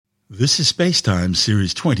This is Spacetime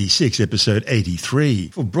Series 26, Episode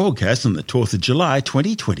 83, for broadcast on the 12th of July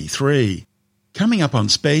 2023. Coming up on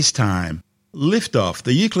Spacetime, liftoff,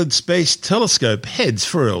 the Euclid Space Telescope heads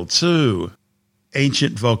for L2,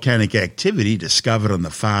 ancient volcanic activity discovered on the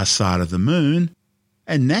far side of the Moon,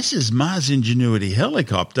 and NASA's Mars Ingenuity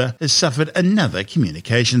helicopter has suffered another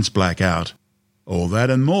communications blackout. All that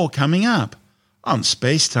and more coming up on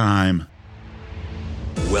Spacetime.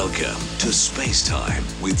 Welcome to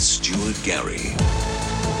Spacetime with Stuart Gary.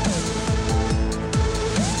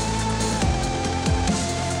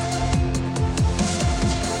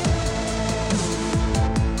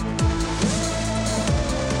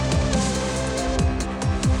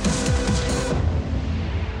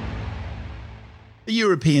 The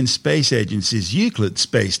European Space Agency's Euclid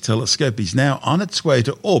Space Telescope is now on its way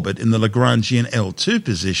to orbit in the Lagrangian L2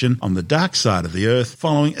 position on the dark side of the Earth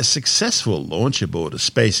following a successful launch aboard a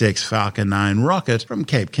SpaceX Falcon 9 rocket from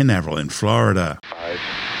Cape Canaveral in Florida. 5,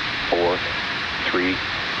 4, 3,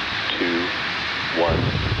 2, 1.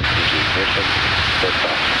 Ignition.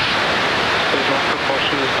 Liftoff. Stage 1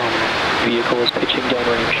 propulsion is nominal. Vehicle is pitching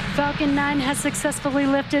downrange. Falcon 9 has successfully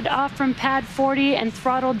lifted off from pad 40 and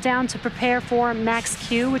throttled down to prepare for max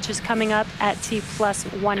Q, which is coming up at T plus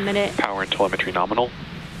 1 minute. Power and telemetry nominal.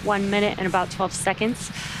 1 minute and about 12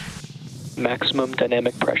 seconds. Maximum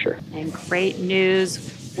dynamic pressure. And great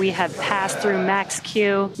news. We have passed through max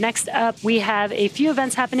Q. Next up, we have a few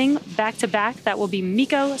events happening back-to-back. That will be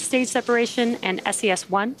MECO, stage separation, and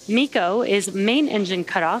SES-1. MECO is main engine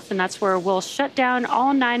cutoff, and that's where we'll shut down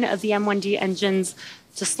all 9 of the M1D engines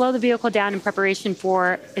to slow the vehicle down in preparation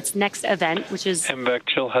for its next event, which is MVAC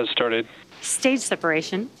chill has started. Stage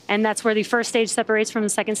separation, and that's where the first stage separates from the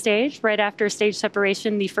second stage. Right after stage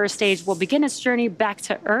separation, the first stage will begin its journey back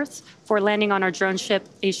to Earth for landing on our drone ship,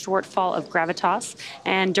 a shortfall of gravitas.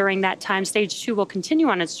 And during that time, stage 2 will continue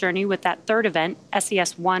on its journey with that third event,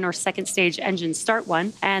 SES-1 or second stage engine start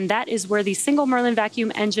 1. And that is where the single Merlin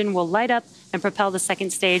vacuum engine will light up and propel the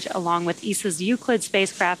second stage along with ESA's Euclid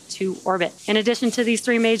spacecraft to orbit. In addition to these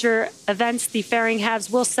 3 major events, the fairing halves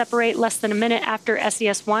will separate less than a minute after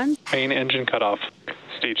SES-1. Main engine cutoff.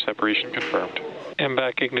 Stage separation confirmed.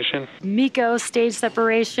 MVAC ignition. MECO stage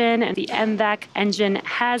separation, and the MVAC engine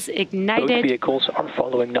has ignited. Both vehicles are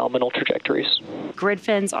following nominal trajectories. Grid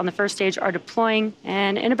fins on the first stage are deploying,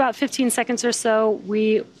 and in about 15 seconds or so,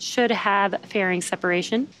 we should have fairing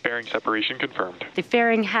separation. Fairing separation confirmed. The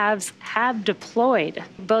fairing halves have deployed.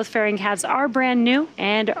 Both fairing halves are brand new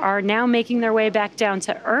and are now making their way back down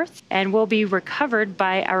to Earth and will be recovered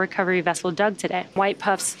by our recovery vessel Doug today. White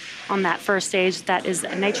puffs on that first stage, that is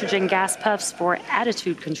nitrogen gas puffs for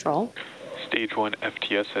attitude control. Stage 1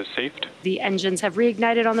 FTS has safed. The engines have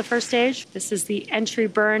reignited on the first stage. This is the entry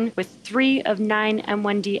burn with 3 of 9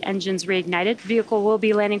 M1D engines reignited. The vehicle will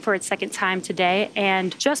be landing for its second time today,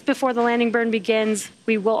 and just before the landing burn begins,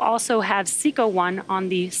 we will also have SECO 1 on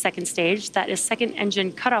the second stage. That is second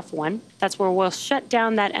engine cutoff 1. That's where we'll shut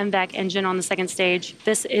down that MVAC engine on the second stage.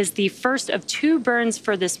 This is the first of 2 burns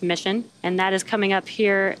for this mission, and that is coming up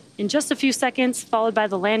here in just a few seconds, followed by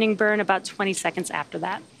the landing burn about 20 seconds after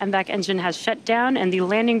that. MVAC engine has shut down, and the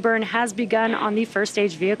landing burn has begun on the first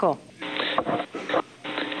stage vehicle.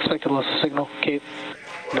 Expected loss of signal. Cape.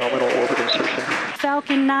 Nominal orbit insertion.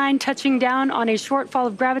 Falcon 9 touching down on a shortfall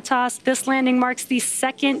of gravitas. This landing marks the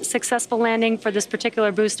second successful landing for this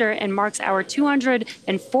particular booster and marks our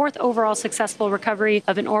 204th overall successful recovery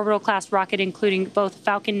of an orbital class rocket, including both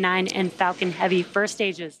Falcon 9 and Falcon Heavy first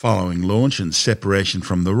stages. Following launch and separation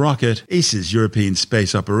from the rocket, ESA's European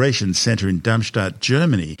Space Operations Centre in Darmstadt,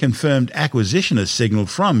 Germany, confirmed acquisition of signal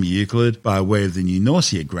from Euclid by way of the New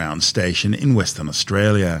Norcia ground station in Western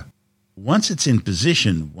Australia. Once it's in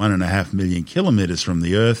position 1.5 million kilometres from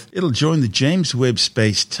the Earth, it'll join the James Webb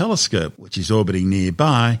Space Telescope, which is orbiting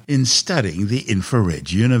nearby, in studying the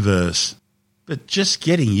infrared universe. But just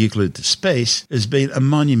getting Euclid to space has been a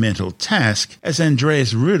monumental task, as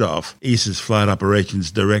Andreas Rudolph, ESA's Flight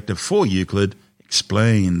Operations Director for Euclid,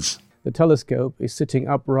 explains. The telescope is sitting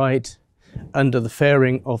upright under the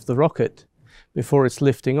fairing of the rocket before it's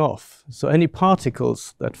lifting off. So any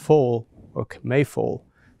particles that fall or may fall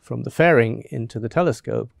from the fairing into the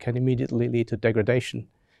telescope can immediately lead to degradation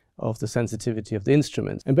of the sensitivity of the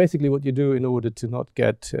instruments. And basically what you do in order to not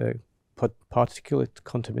get particulate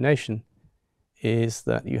contamination is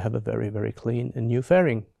that you have a very, very clean and new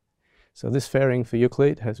fairing. So this fairing for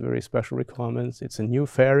Euclid has very special requirements. It's a new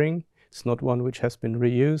fairing. It's not one which has been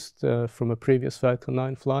reused from a previous Falcon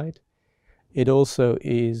 9 flight. It also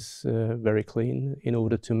is very clean in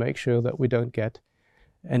order to make sure that we don't get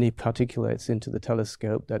any particulates into the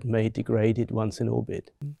telescope that may degrade it once in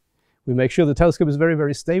orbit. we make sure the telescope is very,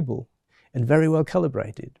 very stable and very well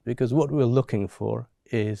calibrated, because what we're looking for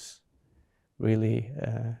is really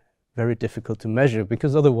very difficult to measure,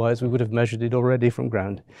 because otherwise we would have measured it already from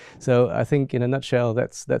ground. So I think in a nutshell,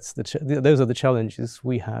 those are the challenges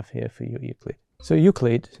we have here for Euclid. So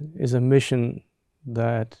Euclid is a mission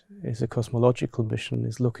that is a cosmological mission,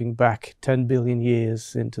 is looking back 10 billion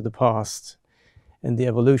years into the past and the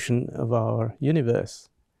evolution of our universe.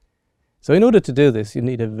 So in order to do this, you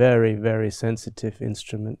need a very, very sensitive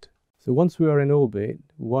instrument. So once we are in orbit,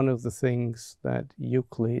 one of the things that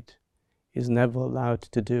Euclid is never allowed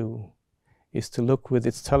to do is to look with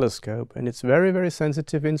its telescope and its very, very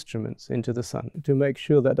sensitive instruments into the sun. To make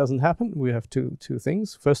sure that doesn't happen, we have two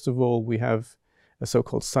things. First of all, we have a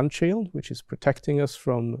so-called sun shield, which is protecting us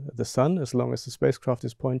from the sun as long as the spacecraft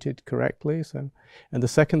is pointed correctly. And the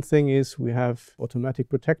second thing is we have automatic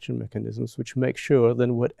protection mechanisms, which make sure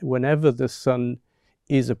that whenever the sun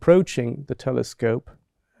is approaching the telescope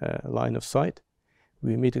line of sight,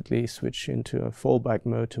 we immediately switch into a fallback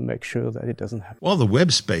mode to make sure that it doesn't happen. While the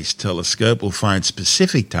Webb Space Telescope will find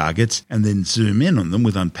specific targets and then zoom in on them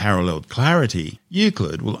with unparalleled clarity,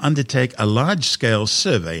 Euclid will undertake a large-scale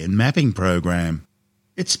survey and mapping program.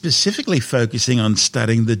 It's specifically focusing on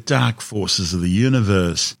studying the dark forces of the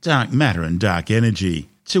universe, dark matter and dark energy,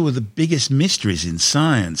 two of the biggest mysteries in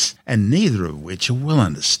science, and neither of which are well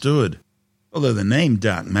understood. Although the name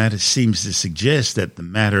dark matter seems to suggest that the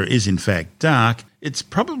matter is in fact dark, it's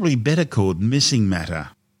probably better called missing matter,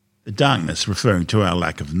 the darkness referring to our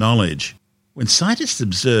lack of knowledge. When scientists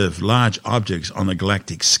observe large objects on a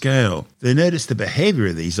galactic scale, they notice the behavior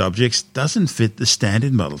of these objects doesn't fit the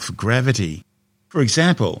standard model for gravity. For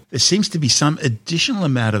example, there seems to be some additional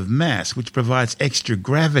amount of mass which provides extra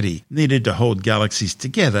gravity needed to hold galaxies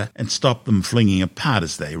together and stop them flinging apart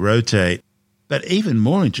as they rotate. But even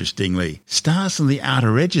more interestingly, stars on the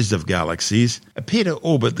outer edges of galaxies appear to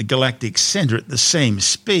orbit the galactic center at the same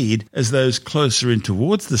speed as those closer in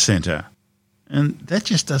towards the center. And that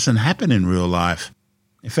just doesn't happen in real life.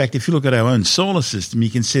 In fact, if you look at our own solar system, you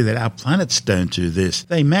can see that our planets don't do this.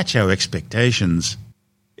 They match our expectations.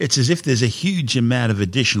 It's as if there's a huge amount of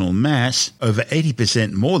additional mass, over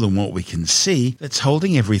 80% more than what we can see, that's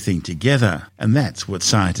holding everything together. And that's what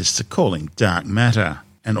scientists are calling dark matter.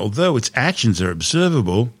 And although its actions are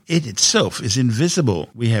observable, it itself is invisible.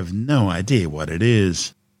 We have no idea what it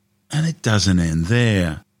is. And it doesn't end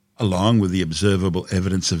there. Along with the observable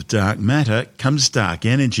evidence of dark matter comes dark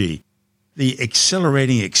energy, the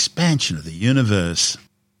accelerating expansion of the universe.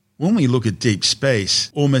 When we look at deep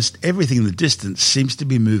space, almost everything in the distance seems to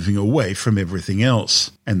be moving away from everything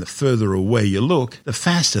else. And the further away you look, the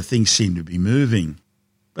faster things seem to be moving.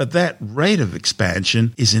 But that rate of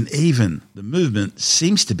expansion isn't even. The movement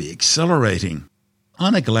seems to be accelerating.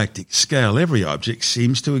 On a galactic scale, every object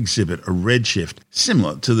seems to exhibit a redshift,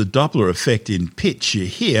 similar to the Doppler effect in pitch you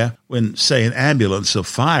hear when, say, an ambulance or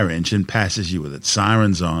fire engine passes you with its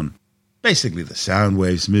sirens on. Basically, the sound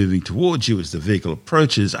waves moving towards you as the vehicle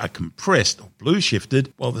approaches are compressed or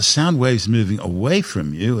blue-shifted, while the sound waves moving away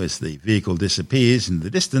from you as the vehicle disappears in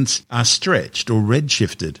the distance are stretched or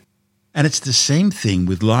red-shifted. And it's the same thing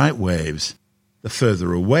with light waves. The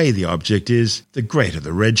further away the object is, the greater the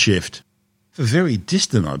redshift. For very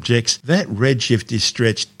distant objects, that redshift is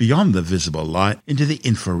stretched beyond the visible light into the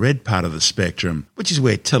infrared part of the spectrum, which is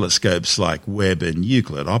where telescopes like Webb and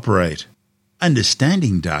Euclid operate.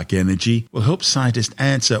 Understanding dark energy will help scientists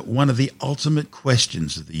answer one of the ultimate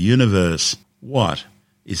questions of the universe. What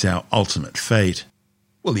is our ultimate fate?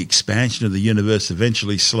 Will the expansion of the universe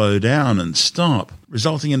eventually slow down and stop,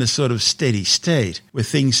 resulting in a sort of steady state where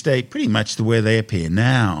things stay pretty much the way they appear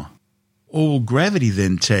now? Or will gravity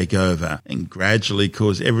then take over and gradually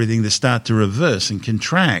cause everything to start to reverse and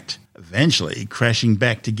contract, eventually crashing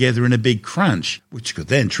back together in a big crunch, which could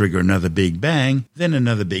then trigger another big bang, then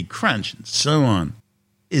another big crunch, and so on?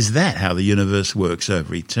 Is that how the universe works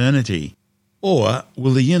over eternity? Or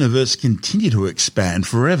will the universe continue to expand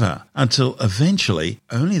forever until eventually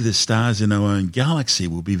only the stars in our own galaxy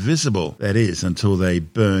will be visible? That is, until they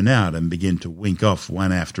burn out and begin to wink off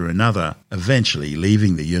one after another, eventually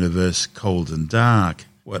leaving the universe cold and dark,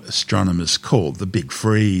 what astronomers call the Big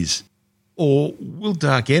Freeze. Or will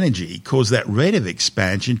dark energy cause that rate of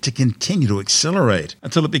expansion to continue to accelerate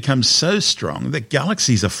until it becomes so strong that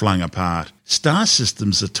galaxies are flung apart, star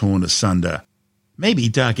systems are torn asunder? Maybe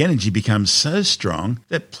dark energy becomes so strong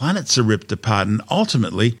that planets are ripped apart and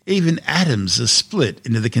ultimately even atoms are split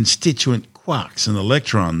into the constituent quarks and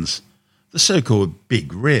electrons, the so-called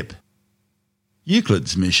Big Rip.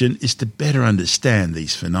 Euclid's mission is to better understand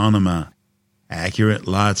these phenomena. Accurate,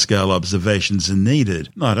 large-scale observations are needed,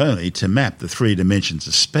 not only to map the 3 dimensions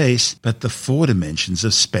of space, but the 4 dimensions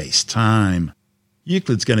of space-time.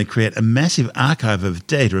 Euclid's going to create a massive archive of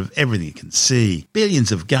data of everything it can see,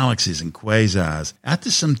 billions of galaxies and quasars, out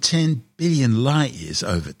to some 10 billion light-years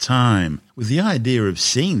over time, with the idea of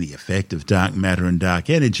seeing the effect of dark matter and dark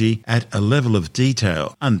energy at a level of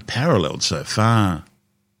detail unparalleled so far.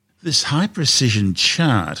 This high-precision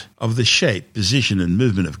chart of the shape, position and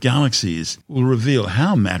movement of galaxies will reveal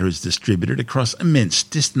how matter is distributed across immense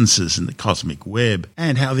distances in the cosmic web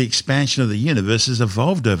and how the expansion of the universe has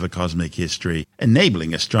evolved over cosmic history,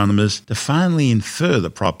 enabling astronomers to finally infer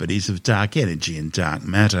the properties of dark energy and dark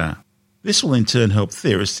matter. This will in turn help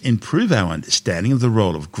theorists improve our understanding of the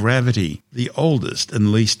role of gravity, the oldest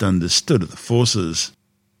and least understood of the forces,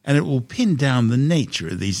 and it will pin down the nature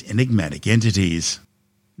of these enigmatic entities.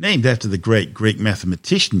 Named after the great Greek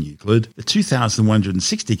mathematician Euclid, the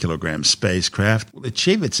 2,160-kilogram spacecraft will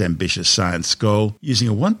achieve its ambitious science goal using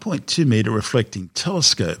a 1.2-metre reflecting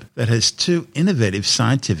telescope that has 2 innovative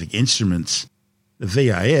scientific instruments. The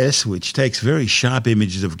VIS, which takes very sharp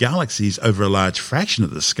images of galaxies over a large fraction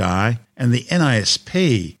of the sky, and the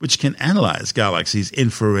NISP, which can analyse galaxies'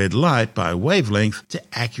 infrared light by wavelength to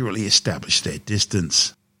accurately establish their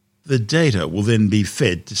distance. The data will then be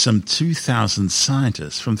fed to some 2,000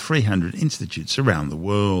 scientists from 300 institutes around the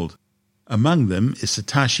world. Among them is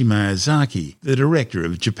Satoshi Miyazaki, the director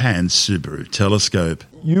of Japan's Subaru telescope.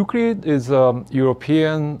 Euclid is a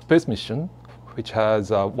European space mission which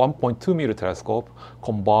has a 1.2-meter telescope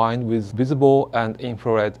combined with visible and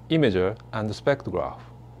infrared imager and spectrograph.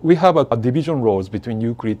 We have a division roles between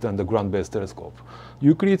Euclid and the ground-based telescope.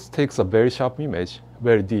 Euclid takes a very sharp image,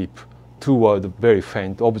 very deep, toward very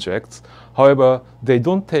faint objects. However, they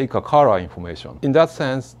don't take a color information. In that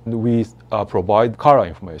sense, we provide color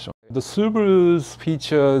information. The Subaru's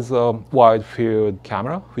features a wide field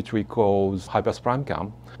camera, which we call Hypers Prime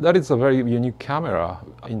Cam. That is a very unique camera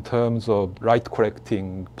in terms of light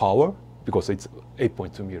correcting power, because it's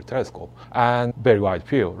 8.2-meter telescope, and very wide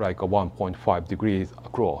field, like a 1.5 degrees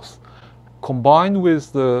across. Combined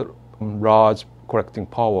with the large correcting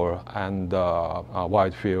power and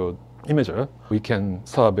wide field imager, we can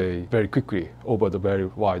survey very quickly over the very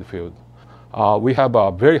wide field. We have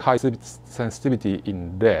a very high sensitivity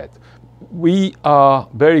in red. We are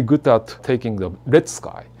very good at taking the red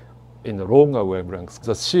sky in the longer wavelengths.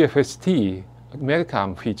 The CFST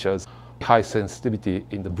Megacam features high sensitivity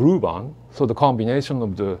in the blue band, so the combination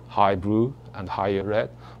of the high blue and high red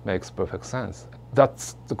makes perfect sense.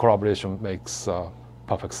 That's the collaboration makes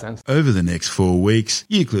perfect sense. Over the next 4 weeks,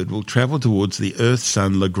 Euclid will travel towards the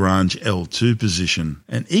Earth-Sun Lagrange L2 position,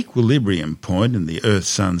 an equilibrium point in the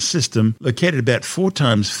Earth-Sun system located about 4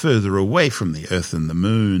 times further away from the Earth and the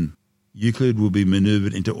Moon. Euclid will be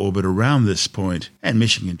manoeuvred into orbit around this point, and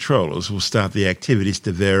mission controllers will start the activities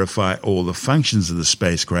to verify all the functions of the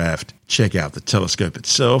spacecraft, check out the telescope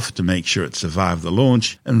itself to make sure it survived the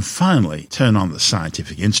launch, and finally turn on the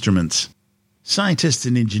scientific instruments. Scientists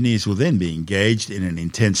and engineers will then be engaged in an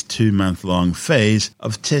intense 2-month-long phase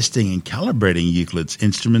of testing and calibrating Euclid's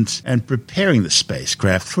instruments and preparing the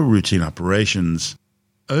spacecraft for routine operations.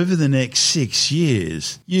 Over the next 6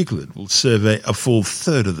 years, Euclid will survey a full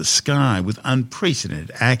third of the sky with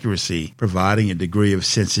unprecedented accuracy, providing a degree of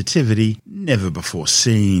sensitivity never before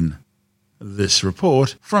seen. This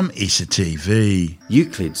report from ESA TV.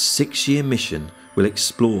 Euclid's 6-year mission will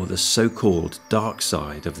explore the so-called dark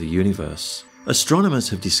side of the universe. Astronomers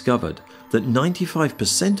have discovered that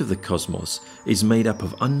 95% of the cosmos is made up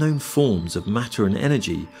of unknown forms of matter and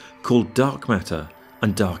energy called dark matter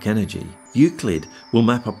and dark energy. Euclid will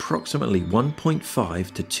map approximately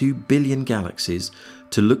 1.5 to 2 billion galaxies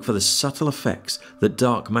to look for the subtle effects that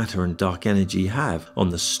dark matter and dark energy have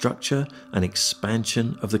on the structure and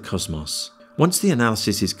expansion of the cosmos. Once the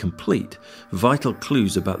analysis is complete, vital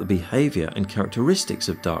clues about the behaviour and characteristics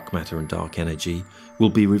of dark matter and dark energy will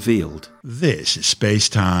be revealed. This is Space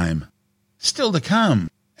Time. Still to come,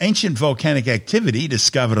 ancient volcanic activity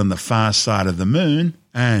discovered on the far side of the Moon,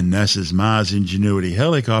 and NASA's Mars Ingenuity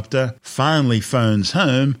helicopter finally phones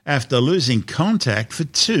home after losing contact for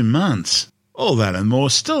 2 months. All that and more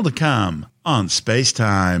still to come on Space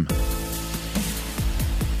Time.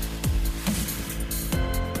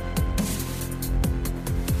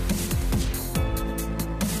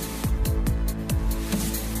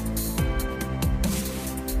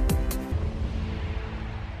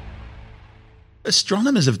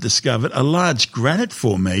 Astronomers have discovered a large granite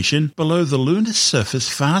formation below the lunar surface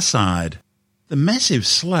far side. The massive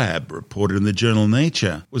slab, reported in the journal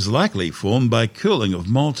Nature, was likely formed by cooling of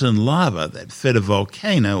molten lava that fed a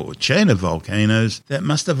volcano or chain of volcanoes that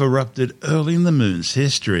must have erupted early in the Moon's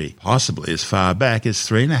history, possibly as far back as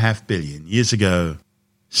 3.5 billion years ago.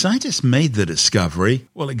 Scientists made the discovery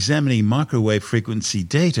while examining microwave frequency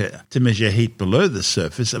data to measure heat below the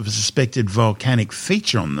surface of a suspected volcanic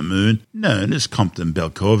feature on the Moon known as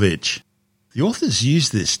Compton-Belkovich. The authors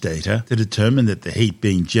used this data to determine that the heat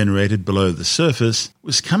being generated below the surface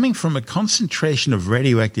was coming from a concentration of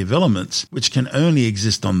radioactive elements which can only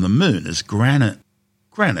exist on the Moon as granite.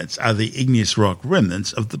 Granites are the igneous rock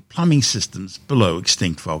remnants of the plumbing systems below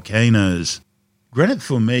extinct volcanoes. Granite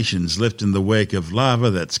formations left in the wake of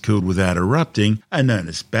lava that's cooled without erupting are known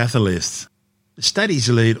as batholiths. The study's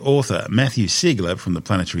lead author, Matthew Siegler from the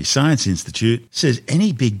Planetary Science Institute, says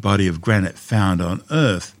any big body of granite found on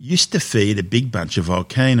Earth used to feed a big bunch of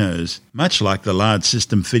volcanoes, much like the large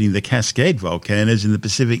system feeding the Cascade volcanoes in the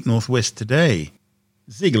Pacific Northwest today.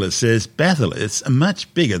 Ziegler says batholiths are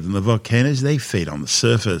much bigger than the volcanoes they feed on the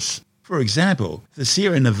surface. For example, the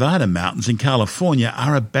Sierra Nevada mountains in California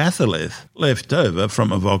are a batholith left over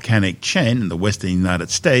from a volcanic chain in the western United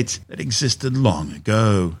States that existed long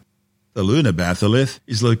ago. The lunar batholith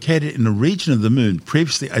is located in a region of the Moon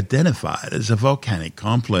previously identified as a volcanic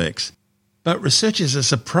complex. But researchers are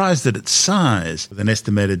surprised at its size, with an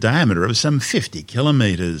estimated diameter of some 50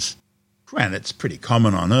 kilometres. Granite's pretty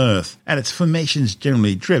common on Earth, and its formation is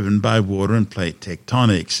generally driven by water and plate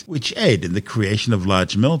tectonics, which aid in the creation of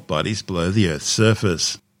large melt bodies below the Earth's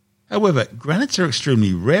surface. However, granites are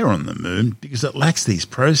extremely rare on the Moon because it lacks these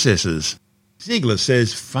processes. Ziegler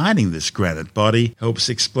says finding this granite body helps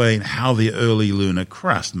explain how the early lunar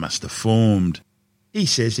crust must have formed. He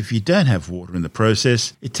says if you don't have water in the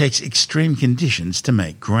process, it takes extreme conditions to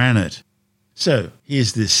make granite. So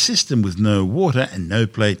here's this system with no water and no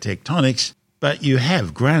plate tectonics, but you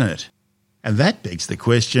have granite. And that begs the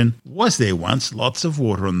question, was there once lots of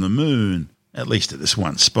water on the Moon, at least at this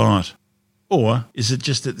one spot? Or is it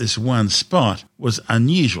just that this one spot was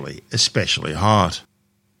unusually, especially hot?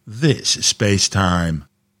 This is Space Time.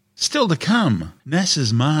 Still to come,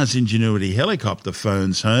 NASA's Mars Ingenuity helicopter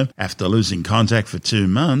phones home after losing contact for 2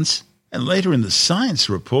 months. And later in the science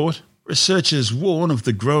report, researchers warn of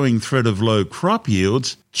the growing threat of low crop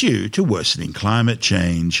yields due to worsening climate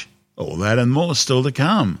change. All that and more still to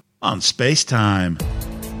come on Space Time.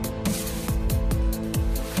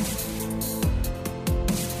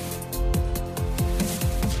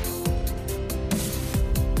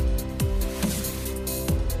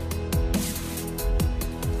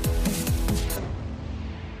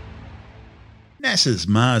 NASA's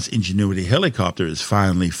Mars Ingenuity helicopter is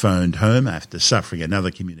finally phoned home after suffering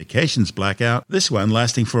another communications blackout, this one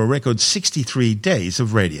lasting for a record 63 days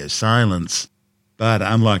of radio silence. But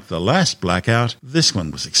unlike the last blackout, this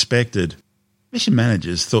one was expected. Mission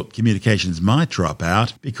managers thought communications might drop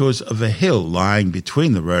out because of a hill lying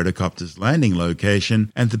between the rotorcopter's landing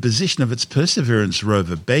location and the position of its Perseverance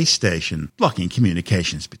rover base station, blocking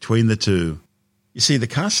communications between the two. You see, the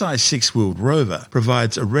car-sized 6-wheeled rover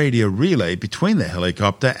provides a radio relay between the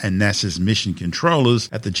helicopter and NASA's mission controllers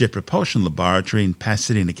at the Jet Propulsion Laboratory in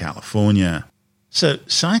Pasadena, California. So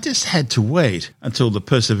scientists had to wait until the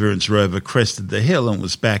Perseverance rover crested the hill and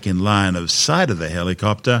was back in line of sight of the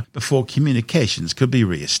helicopter before communications could be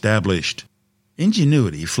re-established.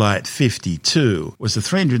 Ingenuity Flight 52 was a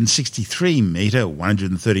 363-metre,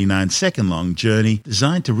 139-second-long journey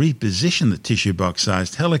designed to reposition the tissue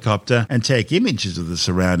box-sized helicopter and take images of the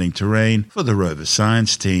surrounding terrain for the rover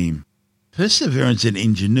science team. Perseverance and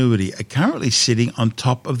Ingenuity are currently sitting on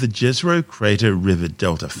top of the Jezero Crater River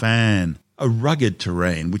Delta fan, a rugged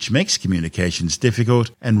terrain which makes communications difficult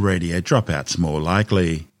and radio dropouts more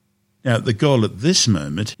likely. Now, the goal at this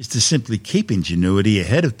moment is to simply keep Ingenuity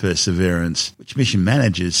ahead of Perseverance, which mission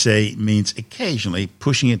managers say means occasionally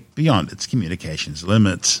pushing it beyond its communications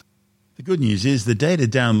limits. The good news is the data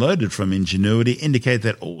downloaded from Ingenuity indicate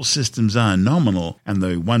that all systems are nominal, and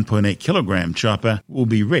the 1.8 kilogram chopper will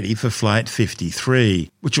be ready for Flight 53,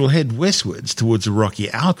 which will head westwards towards a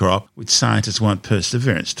rocky outcrop which scientists want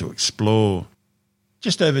Perseverance to explore.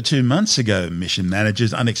 Just over 2 months ago, mission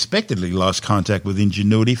managers unexpectedly lost contact with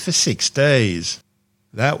Ingenuity for 6 days.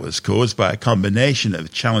 That was caused by a combination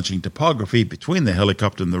of challenging topography between the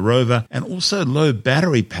helicopter and the rover and also low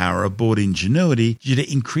battery power aboard Ingenuity due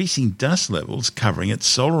to increasing dust levels covering its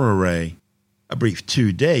solar array. A brief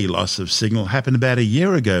 2-day loss of signal happened about a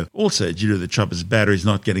year ago, also due to the chopper's batteries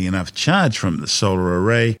not getting enough charge from the solar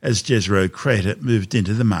array as Jezero Crater moved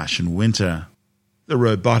into the Martian winter. The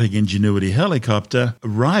robotic Ingenuity helicopter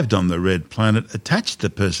arrived on the red planet attached to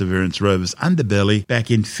the Perseverance rover's underbelly back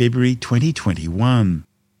in February 2021.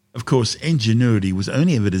 Of course, Ingenuity was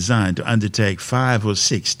only ever designed to undertake 5 or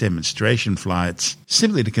 6 demonstration flights,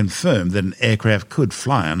 simply to confirm that an aircraft could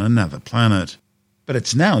fly on another planet. But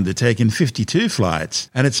it's now undertaken 52 flights,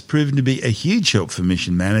 and it's proven to be a huge help for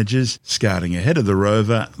mission managers, scouting ahead of the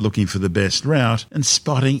rover, looking for the best route, and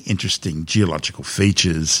spotting interesting geological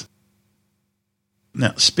features.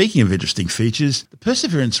 Now, speaking of interesting features, the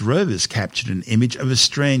Perseverance rovers captured an image of a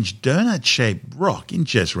strange donut-shaped rock in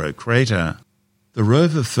Jezero crater. The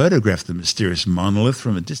rover photographed the mysterious monolith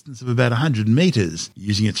from a distance of about 100 metres,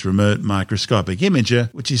 using its remote microscopic imager,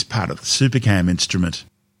 which is part of the SuperCam instrument.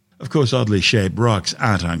 Of course, oddly shaped rocks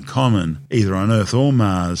aren't uncommon, either on Earth or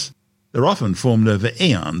Mars. They're often formed over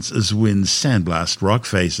eons as winds sandblast rock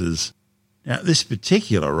faces. Now, this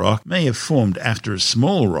particular rock may have formed after a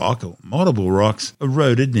small rock, or multiple rocks,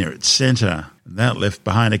 eroded near its centre, and that left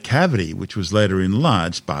behind a cavity which was later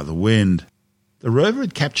enlarged by the wind. The rover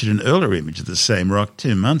had captured an earlier image of the same rock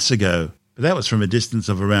 2 months ago, but that was from a distance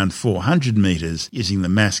of around 400 metres using the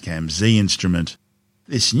Mastcam Z instrument.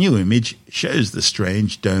 This new image shows the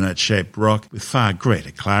strange donut-shaped rock with far greater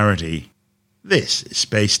clarity. This is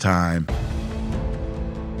Space Time.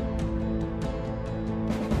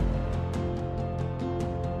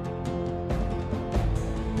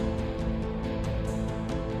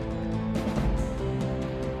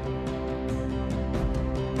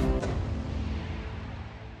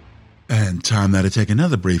 And time now to take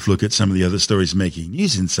another brief look at some of the other stories making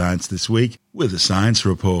news in science this week with a science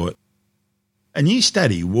report. A new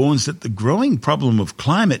study warns that the growing problem of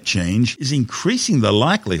climate change is increasing the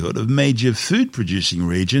likelihood of major food-producing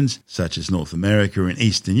regions, such as North America and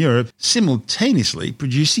Eastern Europe, simultaneously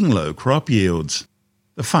producing low crop yields.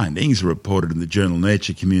 The findings, reported in the journal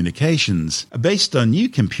Nature Communications, are based on new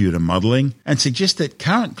computer modelling and suggest that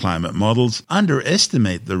current climate models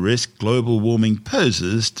underestimate the risk global warming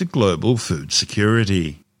poses to global food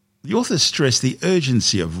security. The authors stress the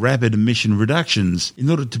urgency of rapid emission reductions in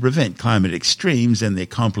order to prevent climate extremes and their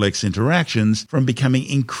complex interactions from becoming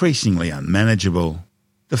increasingly unmanageable.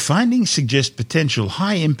 The findings suggest potential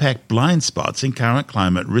high-impact blind spots in current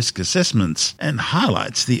climate risk assessments and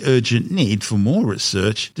highlights the urgent need for more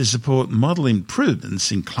research to support model improvements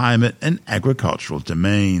in climate and agricultural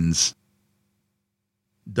domains.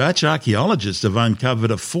 Dutch archaeologists have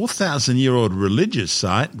uncovered a 4,000-year-old religious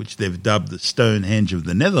site, which they've dubbed the Stonehenge of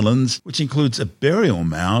the Netherlands, which includes a burial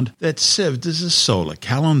mound that served as a solar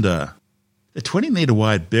calendar. The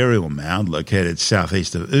 20-metre-wide burial mound, located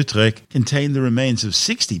southeast of Utrecht, contained the remains of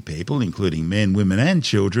 60 people, including men, women and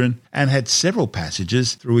children, and had several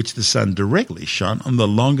passages through which the sun directly shone on the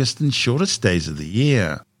longest and shortest days of the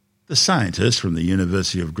year. The scientists from the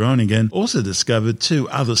University of Groningen also discovered 2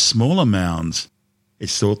 other smaller mounds.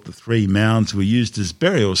 It's thought the 3 mounds were used as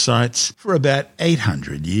burial sites for about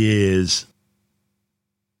 800 years.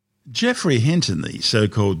 Geoffrey Hinton, the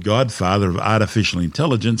so-called godfather of artificial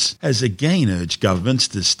intelligence, has again urged governments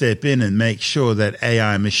to step in and make sure that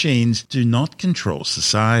AI machines do not control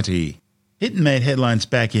society. Hinton made headlines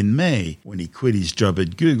back in May when he quit his job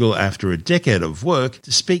at Google after a decade of work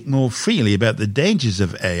to speak more freely about the dangers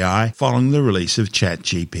of AI following the release of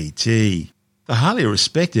ChatGPT. The highly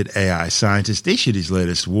respected AI scientist issued his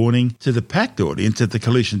latest warning to the packed audience at the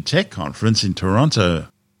Collision Tech Conference in Toronto.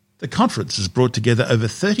 The conference has brought together over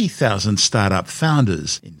 30,000 startup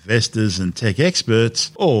founders, investors and tech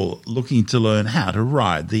experts, all looking to learn how to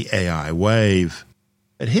ride the AI wave.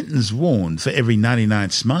 But Hinton's warned for every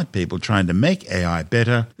 99 smart people trying to make AI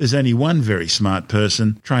better, there's only one very smart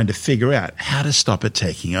person trying to figure out how to stop it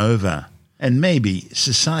taking over. And maybe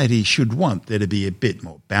society should want there to be a bit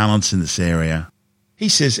more balance in this area. He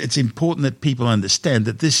says it's important that people understand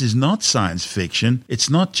that this is not science fiction,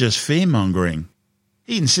 it's not just fear-mongering.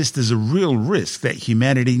 He insists there's a real risk that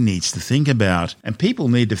humanity needs to think about, and people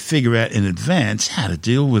need to figure out in advance how to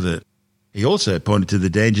deal with it. He also pointed to the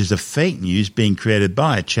dangers of fake news being created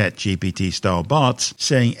by ChatGPT-style bots,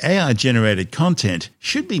 saying AI-generated content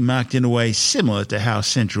should be marked in a way similar to how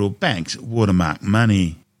central banks watermark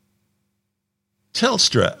money.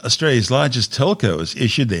 Telstra, Australia's largest telco, has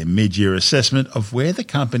issued their mid-year assessment of where the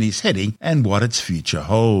company is heading and what its future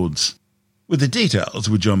holds. With the details,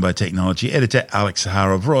 we're joined by technology editor Alex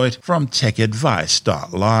Zaharov-Reutt from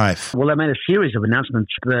techadvice.life. Well, they made a series of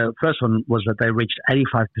announcements. The first one was that they reached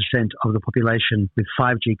 85% of the population with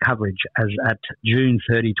 5G coverage as at June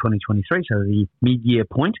 30, 2023, so the mid-year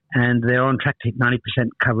point, and they're on track to hit 90%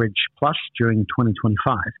 coverage plus during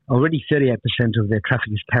 2025. Already 38% of their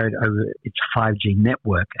traffic is carried over its 5G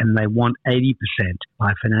network, and they want 80%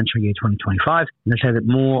 by financial year 2025. And they say that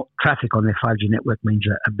more traffic on their 5G network means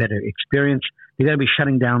a better experience. They're going to be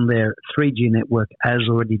shutting down their 3G network as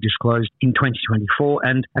already disclosed in 2024.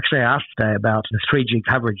 And actually, I asked today about the 3G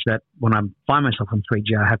coverage that when I find myself on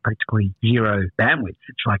 3G, I have practically zero bandwidth.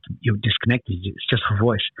 It's like you're disconnected. It's just for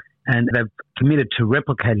voice. And they've committed to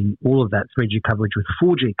replicating all of that 3G coverage with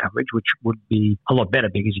 4G coverage, which would be a lot better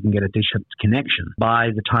because you can get a decent connection by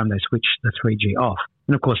the time they switch the 3G off.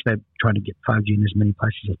 And of course, they're trying to get 5G in as many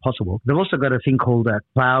places as possible. They've also got a thing called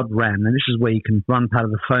Cloud RAN, and this is where you can run part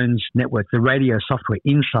of the phone's network, the radio software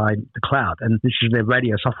inside the cloud. And this is their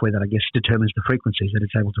radio software that I guess determines the frequencies that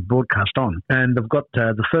it's able to broadcast on. And they've got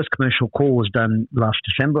the first commercial call was done last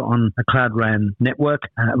December on a Cloud RAN network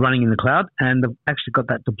running in the cloud, and they've actually got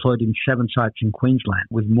that deployed in 7 sites in Queensland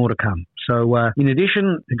with more to come. So in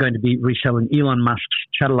addition, they're going to be reselling Elon Musk's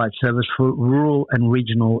satellite service for rural and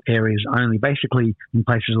regional areas only, basically in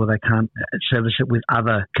places where they can't service it with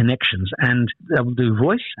other connections. And they'll do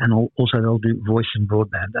voice, and also they'll do voice and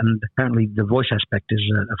broadband. And apparently the voice aspect is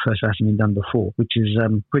a first that hasn't been done before, which is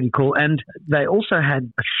pretty cool. And they also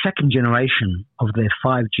had a second generation of their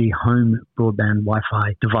 5G home broadband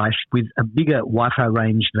Wi-Fi device with a bigger Wi-Fi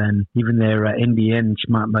range than even their NBN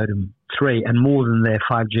smart modem 3 and more than their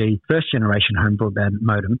 5G first generation home broadband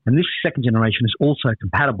modem. And this second generation is also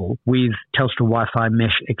compatible with Telstra Wi-Fi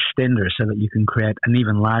mesh extender so that you can create an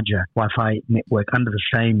even larger Wi-Fi network under the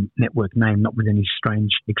same network name, not with any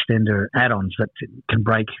strange extender add-ons that can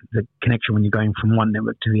break the connection when you're going from one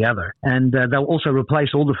network to the other. And they'll also replace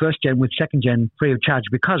all the first gen with second gen free of charge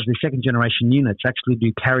because the second generation units actually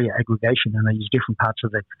do carrier aggregation and they use different parts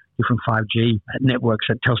of the different 5G networks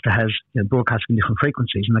that Telstra has broadcasting different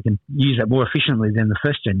frequencies, and they can use that more efficiently than the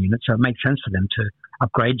first gen unit. So it makes sense for them to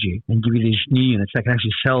upgrade you and give you these new units. They can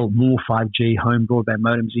actually sell more 5G home broadband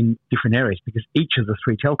modems in different areas because each of the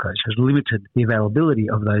 3 telcos has limited the availability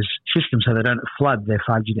of those systems so they don't flood their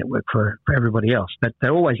 5G network for everybody else. But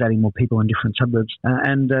they're always adding more people in different suburbs.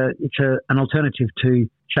 And it's an alternative to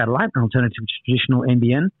satellite, an alternative to traditional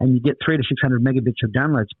NBN, and you get 300 to 600 megabits of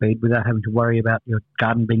download speed without having to worry about your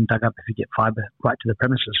garden being dug up if you get fibre right to the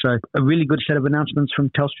premises. So a really good set of announcements from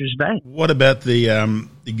Telstra today. What about the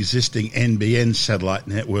existing NBN satellite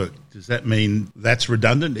network? Does that mean that's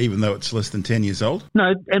redundant, even though it's less than 10 years old?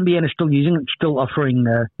 No, NBN is still using it, still offering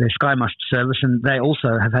their SkyMust service, and they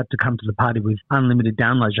also have had to come to the party with unlimited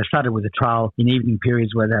downloads. They started with a trial in evening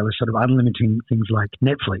periods where they were sort of unlimiting things like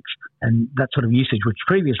Netflix and that sort of usage, which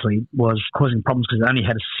previously was causing problems because they only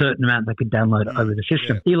had a certain amount they could download over the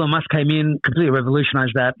system. Yeah. Elon Musk came in, completely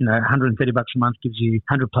revolutionized that. $130 a month gives you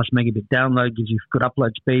 100 plus megabit download, gives you good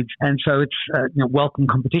upload speeds, and so it's welcome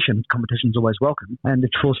competition. Competition's always welcome, and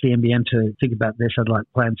it's forced the NBN to think about their satellite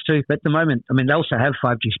plans too. But at the moment, they also have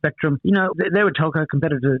 5G spectrum. They're a telco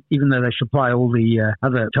competitor, even though they supply all the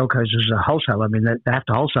other telcos as a wholesale. They have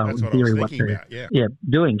to wholesale in theory what they're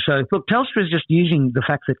doing. So look, Telstra is just using the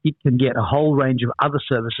fact that it can get a whole range of other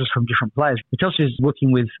services from different players. But Telstra is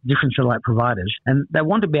working with different satellite providers, and they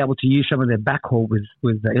want to be able to use some of their backhaul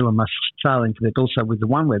with Elon Musk's Starlink, but also with the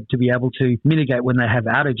OneWeb to be able to mitigate when they have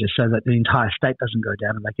outages so that the entire state doesn't go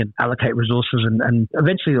down and they can allocate resources and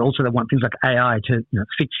eventually also they want things like AI to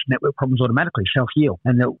fix network problems automatically, self-heal.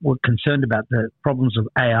 And they're concerned about the problems of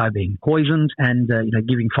AI being poisoned and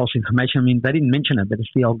giving false information. They didn't mention it, but it's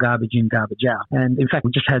the old garbage in, garbage out. And in fact,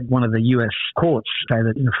 we just had one of the US courts say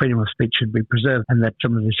that freedom of speech should be preserved and that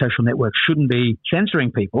some of the social networks shouldn't be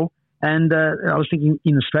censoring people. And I was thinking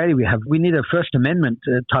in Australia we need a First Amendment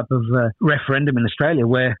type of referendum in Australia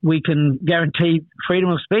where we can guarantee freedom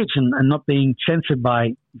of speech and not being censored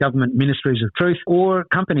by government ministries of truth or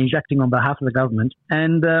companies acting on behalf of the government.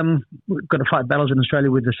 And we've got to fight battles in Australia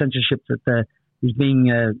with the censorship that is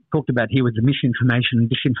being talked about here with the misinformation and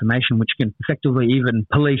disinformation, which can effectively even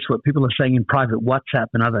police what people are saying in private WhatsApp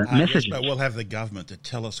and other messages. Yes, but we'll have the government to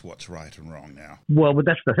tell us what's right and wrong now. Well, but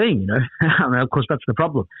that's the thing, of course, that's the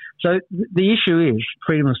problem. So the issue is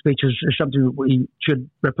freedom of speech is something that we should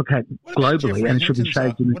replicate globally and it should be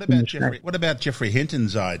saved in the state. What about Geoffrey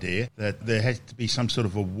Hinton's idea that there has to be some sort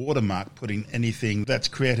of a watermark putting anything that's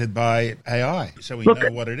created by AI so we know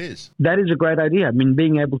what it is? That is a great idea.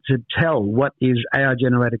 Being able to tell what is is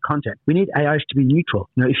AI-generated content. We need AIs to be neutral.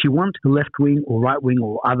 If you want the left wing or right wing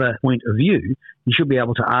or other point of view, you should be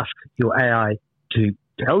able to ask your AI to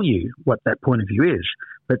tell you what that point of view is.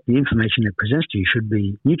 But the information it presents to you should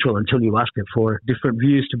be neutral until you ask it for different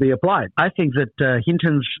views to be applied. I think that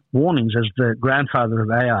Hinton's warnings as the grandfather of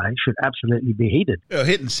AI should absolutely be heeded. Well,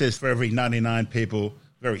 Hinton says for every 99 people,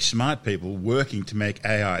 very smart people, working to make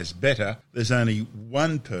AIs better, there's only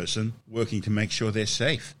one person working to make sure they're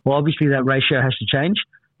safe. Well, obviously that ratio has to change.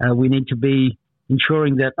 We need to be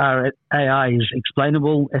ensuring that our AI is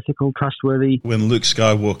explainable, ethical, trustworthy. When Luke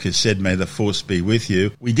Skywalker said, "May the Force be with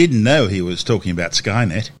you," we didn't know he was talking about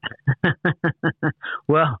Skynet.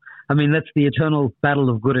 Well, I mean, that's the eternal battle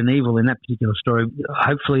of good and evil in that particular story.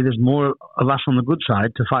 Hopefully there's more of us on the good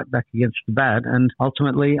side to fight back against the bad, and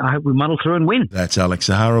ultimately I hope we muddle through and win. That's Alex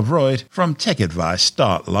Zaharov-Reutt from Tech Advice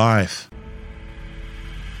Start Life.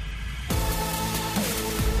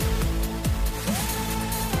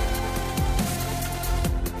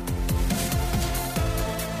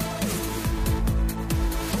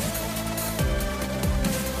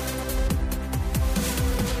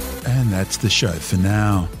 And that's the show for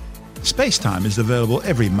now. Spacetime is available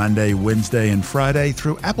every Monday, Wednesday and Friday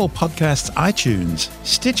through Apple Podcasts, iTunes,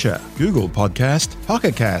 Stitcher, Google Podcast,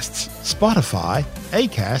 Pocket Casts, Spotify,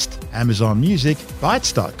 Acast, Amazon Music,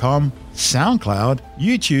 Bytes.com, SoundCloud,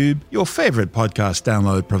 YouTube, your favourite podcast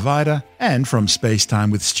download provider, and from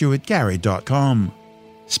spacetimewithstuartgary.com.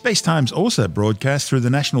 Spacetime's also broadcast through the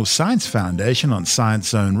National Science Foundation on Science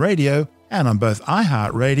Zone Radio and on both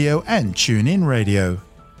iHeartRadio and TuneIn Radio.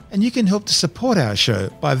 And you can help to support our show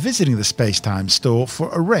by visiting the Spacetime store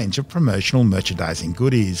for a range of promotional merchandising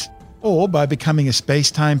goodies, or by becoming a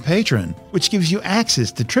Spacetime patron, which gives you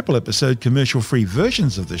access to triple episode commercial-free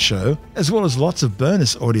versions of the show, as well as lots of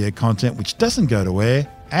bonus audio content which doesn't go to air,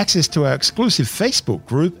 access to our exclusive Facebook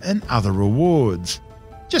group, and other rewards.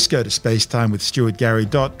 Just go to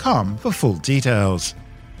spacetimewithstuartgary.com for full details.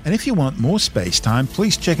 And if you want more space time,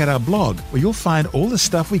 please check out our blog, where you'll find all the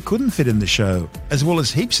stuff we couldn't fit in the show, as well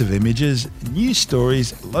as heaps of images, news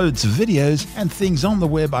stories, loads of videos, and things on the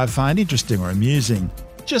web I find interesting or amusing.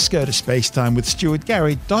 Just go to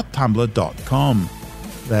spacetimewithstuartgary.tumblr.com.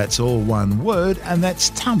 That's all one word, and that's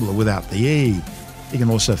Tumblr without the E. You can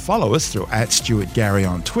also follow us through @StuartGary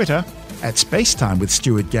on Twitter,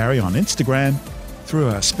 @SpaceTimeWithStuartGary on Instagram, through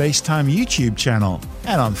our Spacetime YouTube channel,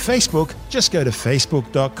 and on Facebook, just go to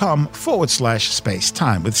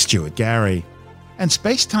facebook.com/Spacetime with Stuart Gary. And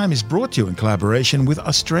Spacetime is brought to you in collaboration with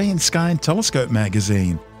Australian Sky and Telescope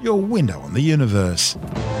magazine, your window on the universe.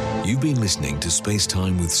 You've been listening to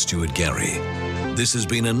Spacetime with Stuart Gary. This has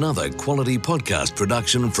been another quality podcast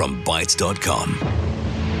production from Bytes.com.